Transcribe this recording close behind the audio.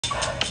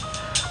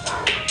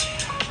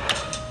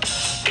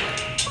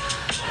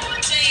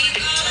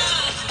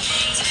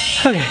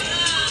Okay.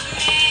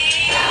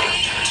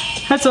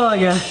 That's all I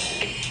got.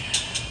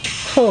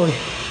 Holy.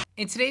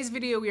 In today's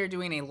video, we are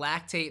doing a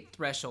lactate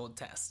threshold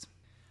test.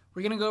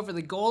 We're gonna go over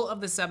the goal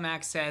of the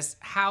submax test,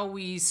 how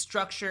we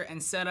structure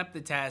and set up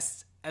the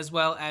test, as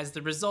well as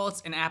the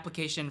results and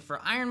application for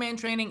Ironman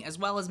training, as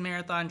well as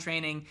marathon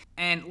training.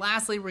 And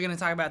lastly, we're gonna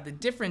talk about the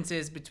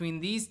differences between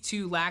these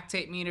two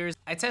lactate meters.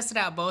 I tested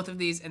out both of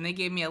these and they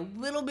gave me a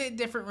little bit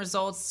different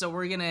results, so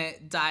we're gonna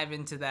dive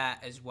into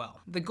that as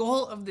well. The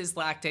goal of this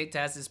lactate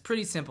test is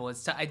pretty simple.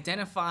 It's to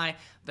identify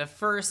the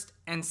first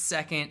and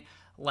second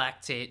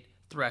lactate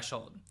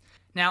threshold.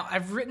 Now,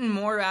 I've written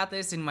more about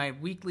this in my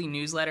weekly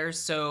newsletter,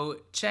 so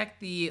check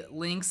the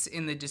links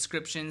in the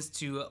descriptions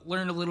to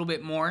learn a little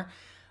bit more.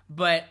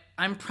 But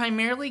I'm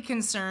primarily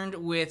concerned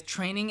with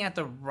training at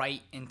the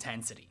right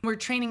intensity. We're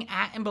training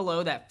at and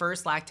below that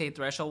first lactate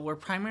threshold. We're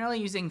primarily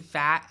using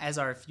fat as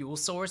our fuel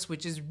source,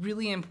 which is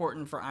really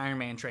important for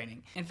Ironman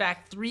training. In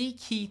fact, 3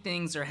 key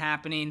things are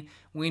happening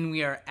when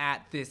we are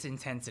at this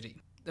intensity.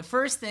 The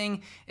first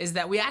thing is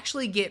that we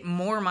actually get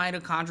more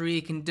mitochondria.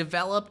 We can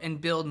develop and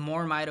build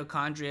more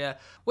mitochondria,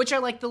 which are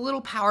like the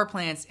little power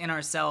plants in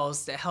our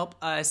cells to help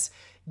us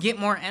get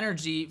more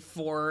energy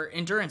for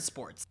endurance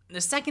sports.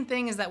 The second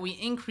thing is that we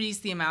increase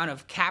the amount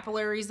of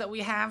capillaries that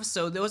we have.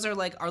 So those are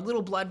like our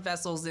little blood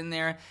vessels in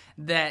there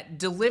that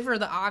deliver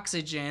the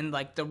oxygen,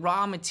 like the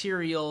raw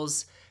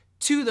materials,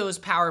 to those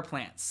power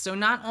plants. So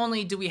not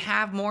only do we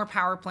have more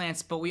power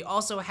plants, but we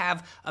also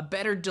have a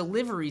better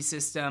delivery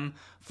system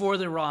for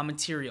the raw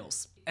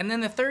materials. And then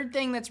the third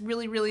thing that's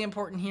really, really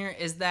important here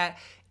is that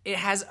it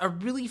has a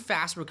really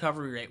fast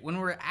recovery rate. When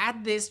we're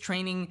at this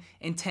training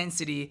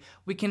intensity,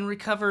 we can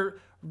recover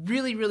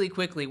really, really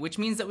quickly, which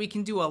means that we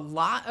can do a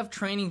lot of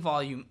training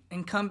volume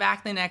and come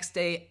back the next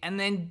day and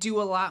then do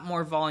a lot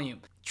more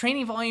volume.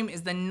 Training volume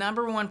is the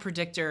 #1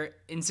 predictor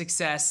in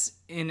success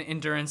in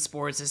endurance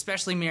sports,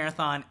 especially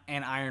marathon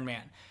and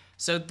Ironman.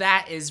 So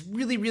that is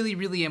really, really,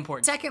 really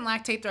important. Second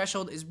lactate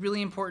threshold is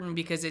really important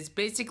because it's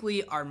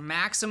basically our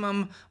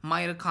maximum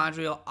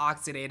mitochondrial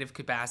oxidative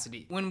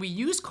capacity. When we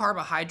use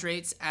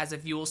carbohydrates as a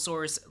fuel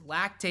source,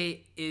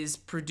 lactate is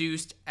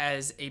produced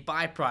as a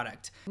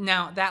byproduct.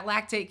 Now, that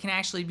lactate can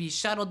actually be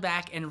shuttled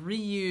back and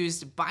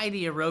reused by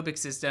the aerobic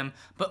system,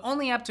 but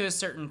only up to a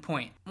certain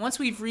point. Once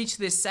we've reached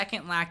this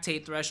second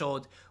lactate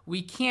threshold,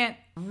 we can't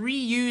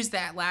reuse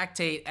that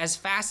lactate as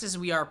fast as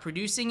we are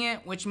producing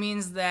it, which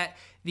means that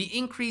the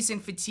increase in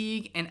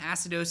fatigue and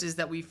acidosis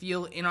that we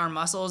feel in our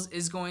muscles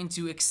is going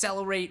to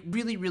accelerate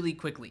really, really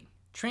quickly.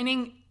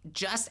 Training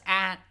just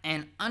at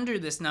and under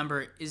this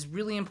number is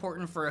really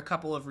important for a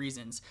couple of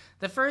reasons.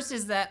 The first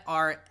is that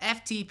our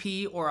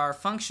FTP, or our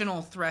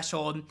functional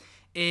threshold,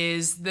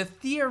 is the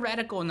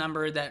theoretical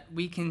number that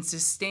we can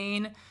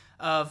sustain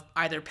of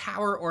either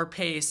power or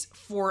pace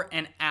for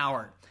an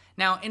hour.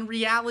 Now, in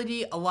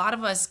reality, a lot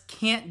of us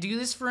can't do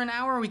this for an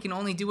hour. We can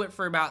only do it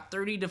for about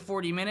 30 to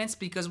 40 minutes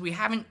because we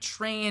haven't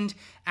trained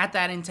at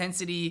that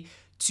intensity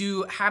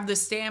to have the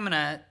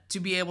stamina to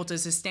be able to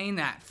sustain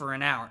that for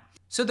an hour.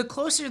 So the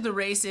closer the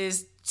race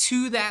is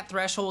to that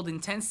threshold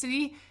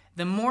intensity,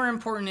 the more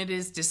important it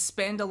is to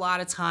spend a lot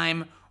of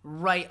time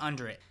right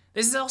under it.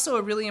 This is also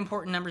a really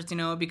important number to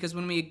know because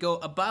when we go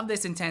above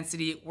this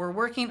intensity, we're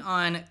working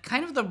on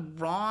kind of the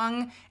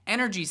wrong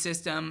energy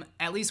system,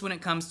 at least when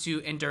it comes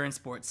to endurance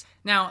sports.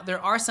 Now, there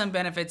are some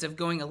benefits of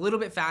going a little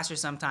bit faster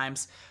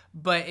sometimes,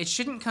 but it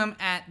shouldn't come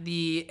at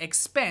the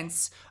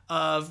expense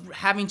of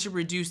having to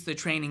reduce the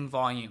training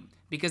volume.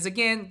 Because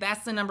again,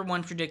 that's the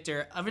 #1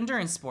 predictor of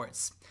endurance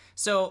sports.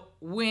 So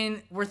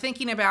when we're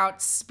thinking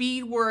about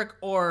speed work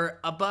or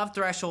above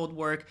threshold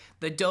work,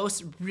 the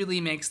dose really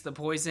makes the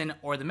poison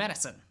or the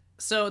medicine.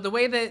 So the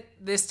way that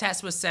this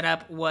test was set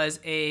up was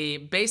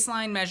a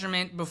baseline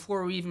measurement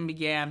before we even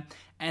began,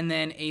 and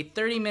then a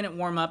 30-minute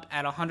warm-up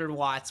at 100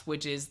 watts,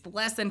 which is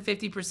less than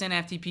 50%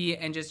 FTP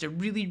and just a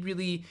really,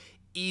 really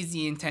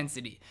easy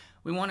intensity.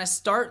 We want to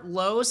start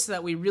low so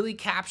that we really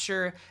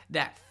capture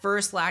that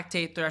first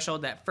lactate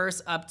threshold, that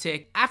first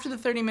uptick. After the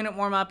 30-minute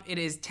warm-up, it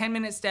is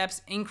 10-minute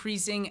steps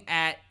increasing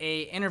at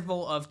an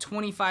interval of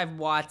 25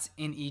 watts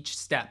in each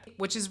step,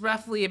 which is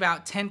roughly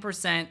about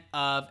 10%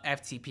 of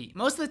FTP.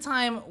 Most of the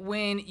time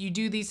when you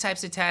do these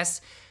types of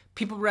tests,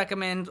 people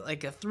recommend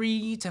like a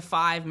 3 to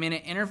 5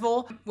 minute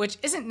interval, which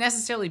isn't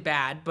necessarily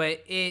bad,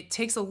 but it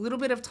takes a little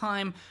bit of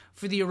time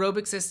for the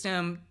aerobic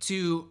system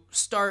to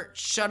start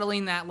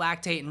shuttling that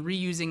lactate and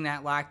reusing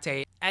that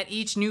lactate at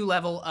each new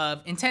level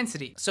of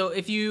intensity. So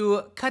if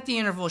you cut the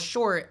interval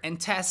short and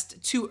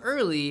test too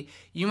early,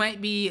 you might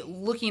be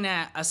looking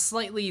at a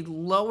slightly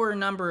lower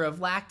number of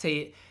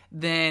lactate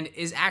than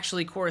is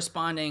actually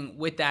corresponding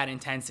with that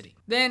intensity.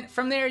 Then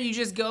from there, you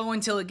just go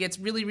until it gets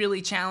really,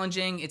 really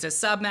challenging. It's a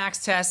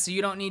sub-max test, so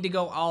you don't need to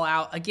go all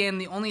out. Again,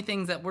 the only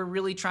things that we're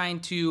really trying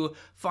to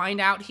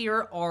find out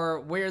here are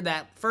where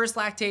that first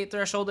lactate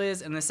threshold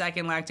is and the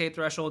second lactate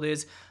threshold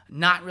is.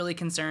 Not really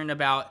concerned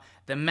about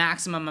the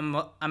maximum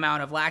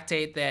amount of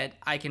lactate that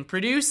I can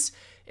produce.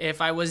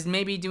 If I was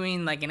maybe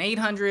doing like an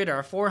 800 or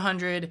a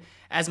 400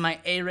 as my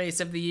A race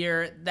of the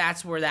year,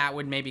 that's where that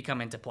would maybe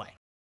come into play.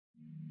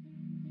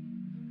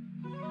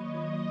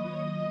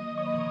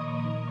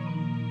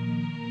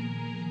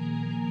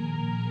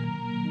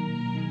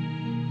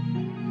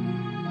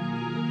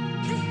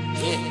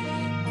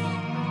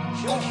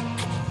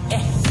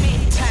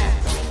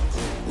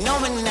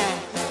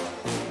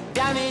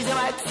 Diamonds in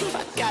my teeth,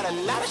 I got a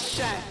lot of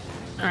shine.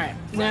 All right,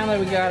 now that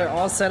we got it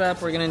all set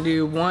up, we're gonna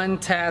do one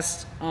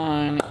test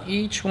on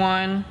each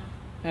one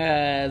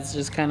as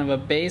just kind of a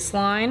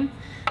baseline.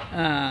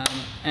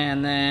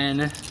 And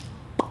then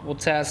we'll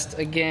test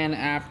again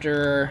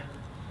after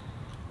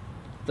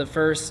the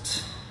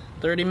first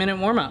 30-minute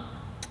warm-up.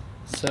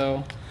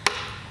 So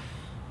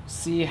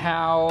see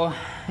how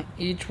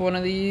each one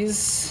of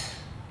these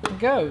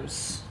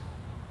goes.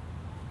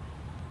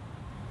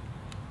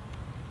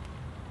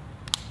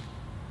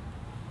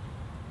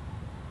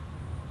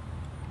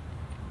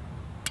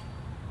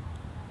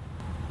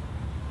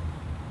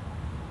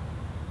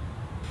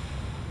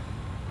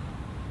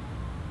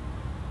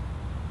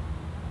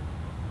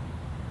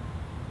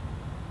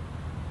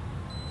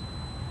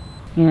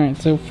 All right,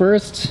 so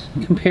first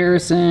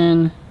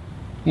comparison,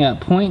 yeah,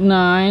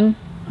 0.9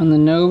 on the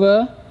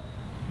Nova,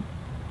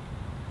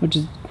 which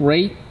is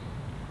great,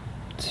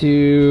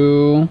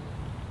 to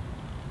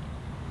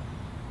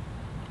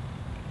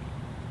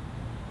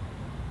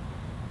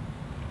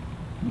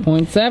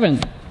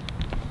 0.7.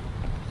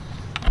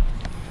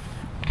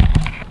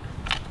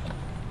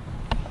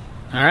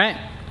 All right,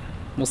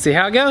 we'll see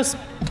how it goes.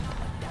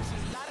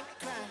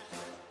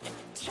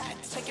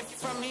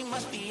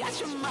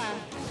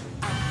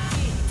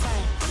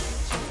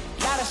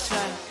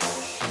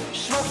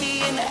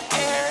 Smoky in the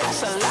air,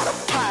 that's a lot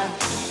of pine.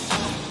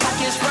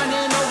 Pockets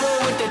running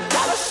over with the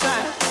dollar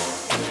sign.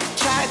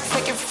 Try to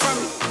take it from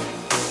me.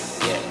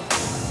 Yeah.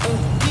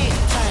 Big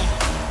time,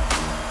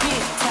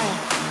 big time,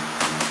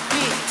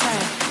 big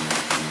time,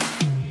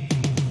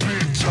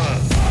 big time.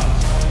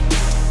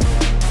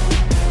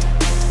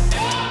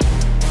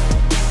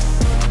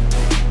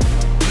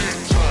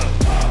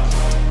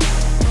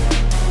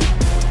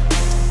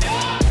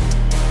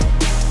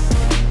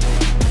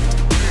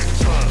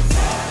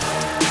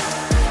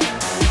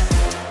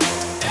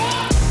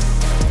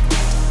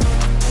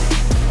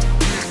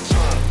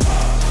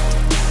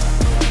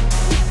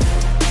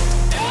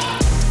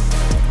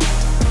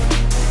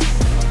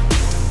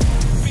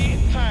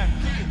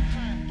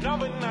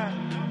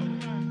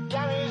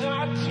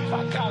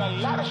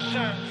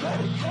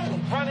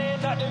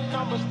 Running up the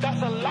numbers,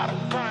 that's a lot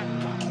of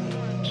grind.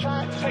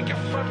 Try to take it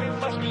from me,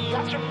 must be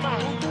out your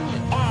mind.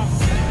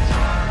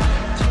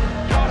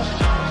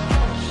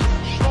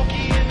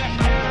 Smoky in the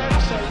air,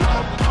 that's a lot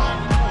of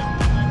pine.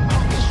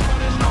 Pockets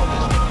running over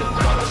with the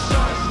dollar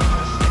signs.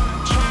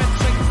 Try to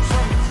take it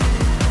from me.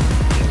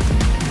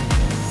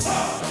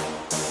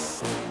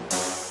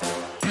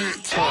 Big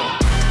time.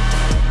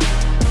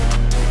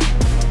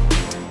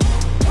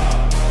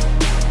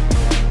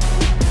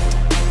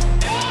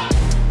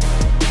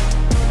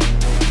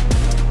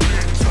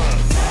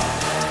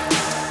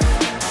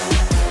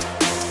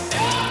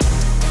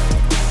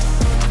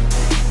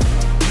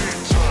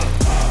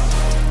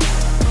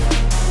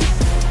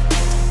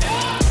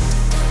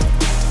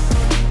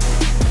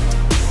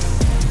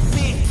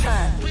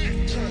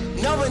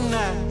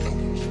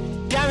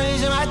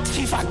 Diamonds in my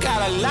teeth, I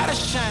got a lot of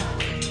shine.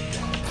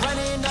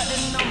 Running up the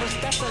numbers,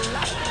 that's a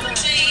lot of grind.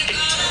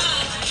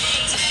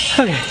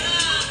 Okay.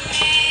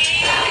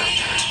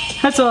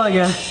 That's all I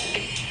got.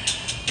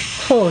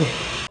 Holy.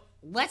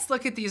 Let's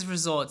look at these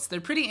results.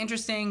 They're pretty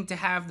interesting to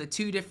have the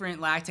two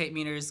different lactate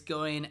meters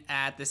going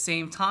at the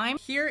same time.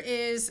 Here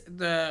is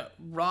the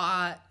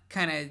raw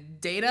kind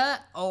of data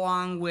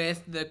along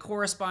with the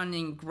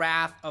corresponding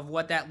graph of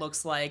what that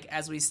looks like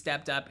as we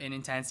stepped up in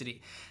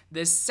intensity.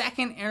 The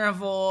second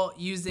interval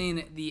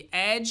using the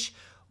edge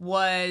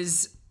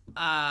was,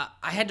 I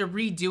had to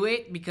redo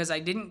it because I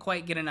didn't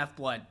quite get enough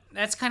blood.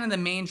 That's kind of the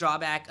main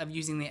drawback of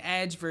using the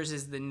edge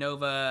versus the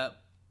Nova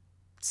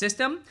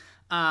system.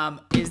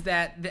 Is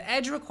that the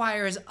edge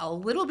requires a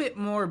little bit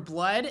more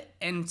blood,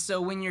 and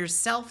so when you're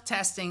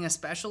self-testing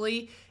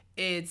especially,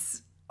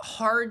 it's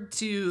hard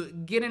to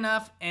get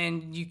enough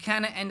and you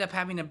kind of end up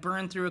having to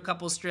burn through a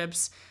couple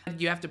strips.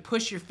 You have to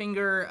push your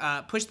finger,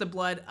 push the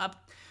blood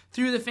up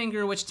through the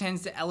finger, which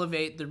tends to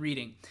elevate the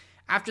reading.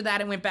 After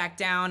that, it went back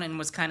down and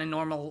was kind of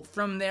normal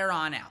from there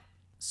on out.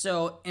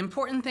 So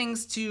important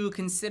things to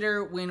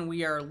consider when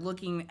we are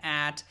looking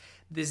at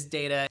this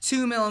data.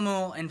 2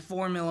 millimole and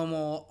 4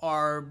 millimole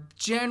are,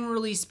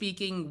 generally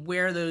speaking,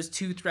 where those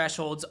two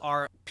thresholds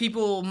are.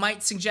 People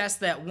might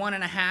suggest that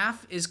 1.5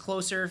 is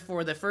closer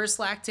for the first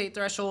lactate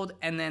threshold,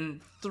 and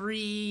then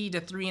 3 to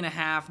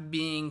 3.5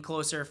 being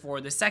closer for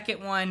the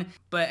second one.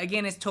 But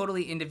again, it's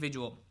totally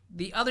individual.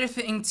 The other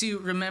thing to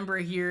remember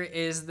here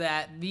is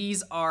that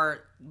these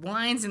are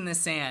lines in the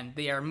sand.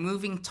 They are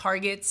moving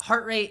targets.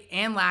 Heart rate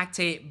and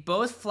lactate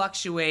both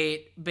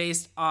fluctuate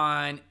based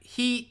on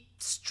heat,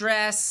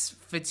 stress,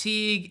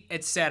 fatigue,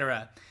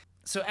 etc.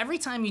 So every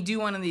time you do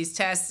one of these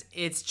tests,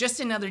 it's just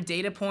another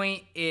data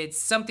point. It's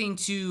something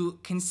to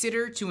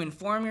consider to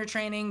inform your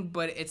training,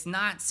 but it's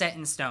not set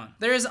in stone.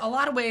 There's a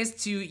lot of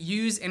ways to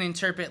use and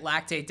interpret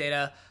lactate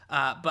data,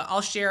 but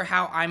I'll share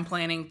how I'm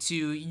planning to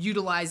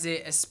utilize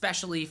it,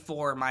 especially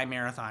for my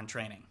marathon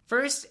training.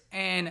 First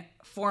and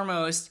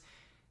foremost,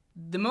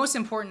 the most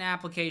important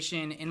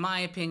application, in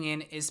my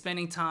opinion, is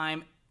spending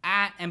time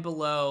at and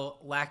below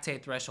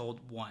lactate threshold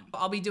 1.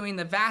 I'll be doing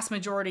the vast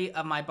majority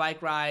of my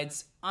bike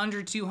rides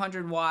under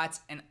 200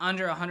 watts and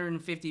under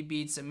 150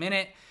 beats a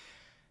minute.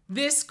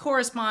 This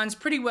corresponds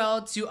pretty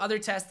well to other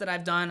tests that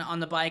I've done on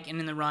the bike and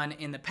in the run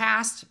in the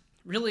past.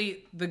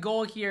 Really, the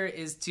goal here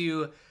is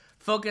to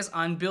focus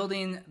on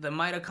building the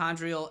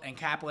mitochondrial and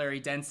capillary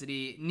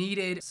density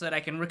needed so that I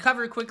can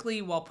recover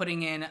quickly while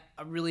putting in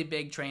a really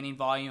big training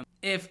volume.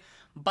 If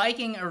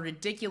biking a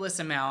ridiculous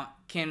amount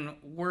can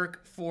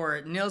work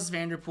for Nils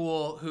van der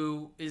Poel,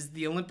 who is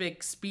the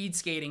Olympic speed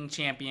skating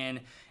champion,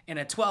 in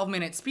a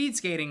 12-minute speed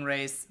skating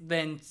race,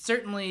 then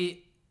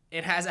certainly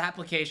it has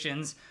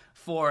applications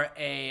for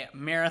a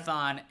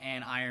marathon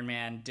and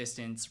Ironman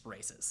distance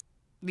races.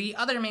 The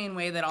other main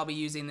way that I'll be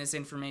using this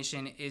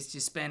information is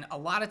to spend a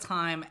lot of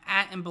time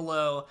at and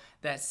below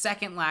that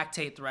second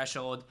lactate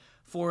threshold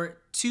for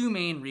two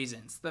main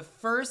reasons. The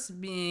first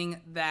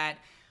being that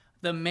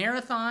the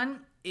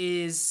marathon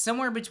is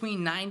somewhere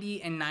between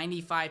 90 and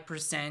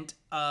 95%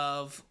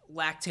 of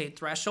lactate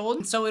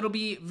threshold, so it'll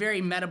be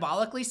very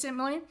metabolically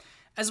similar,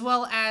 as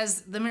well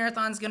as the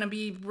marathon's gonna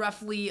be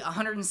roughly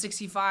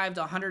 165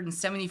 to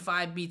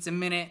 175 beats a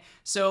minute.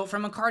 So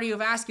from a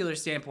cardiovascular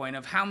standpoint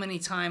of how many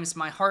times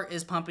my heart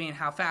is pumping and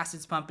how fast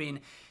it's pumping,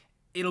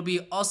 it'll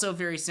be also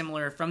very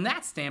similar from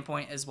that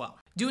standpoint as well.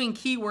 Doing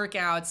key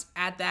workouts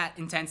at that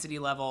intensity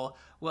level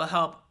will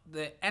help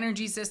the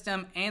energy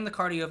system and the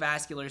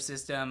cardiovascular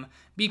system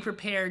be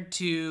prepared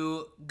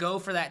to go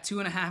for that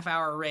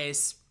 2.5-hour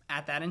race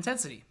at that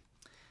intensity.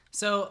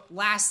 So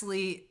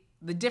lastly,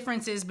 the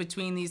differences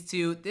between these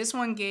two, this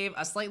one gave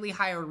a slightly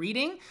higher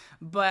reading,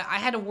 but I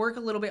had to work a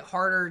little bit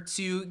harder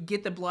to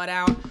get the blood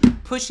out.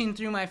 Pushing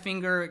through my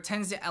finger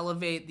tends to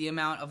elevate the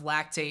amount of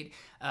lactate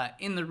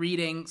in the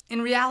readings.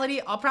 In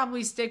reality, I'll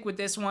probably stick with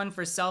this one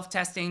for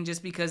self-testing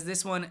just because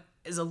this one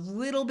is a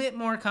little bit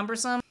more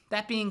cumbersome.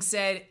 That being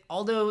said,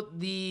 although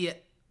the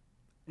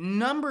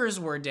numbers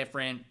were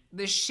different,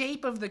 the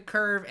shape of the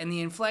curve and the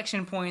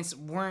inflection points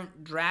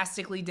weren't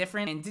drastically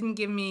different and didn't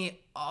give me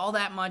all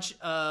that much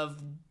of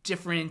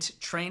different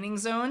training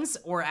zones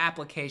or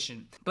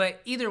application. But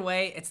either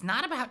way, it's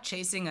not about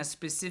chasing a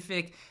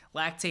specific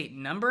lactate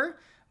number,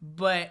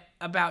 but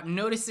about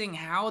noticing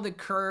how the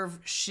curve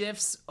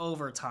shifts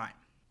over time.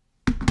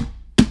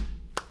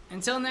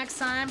 Until next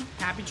time,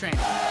 happy training.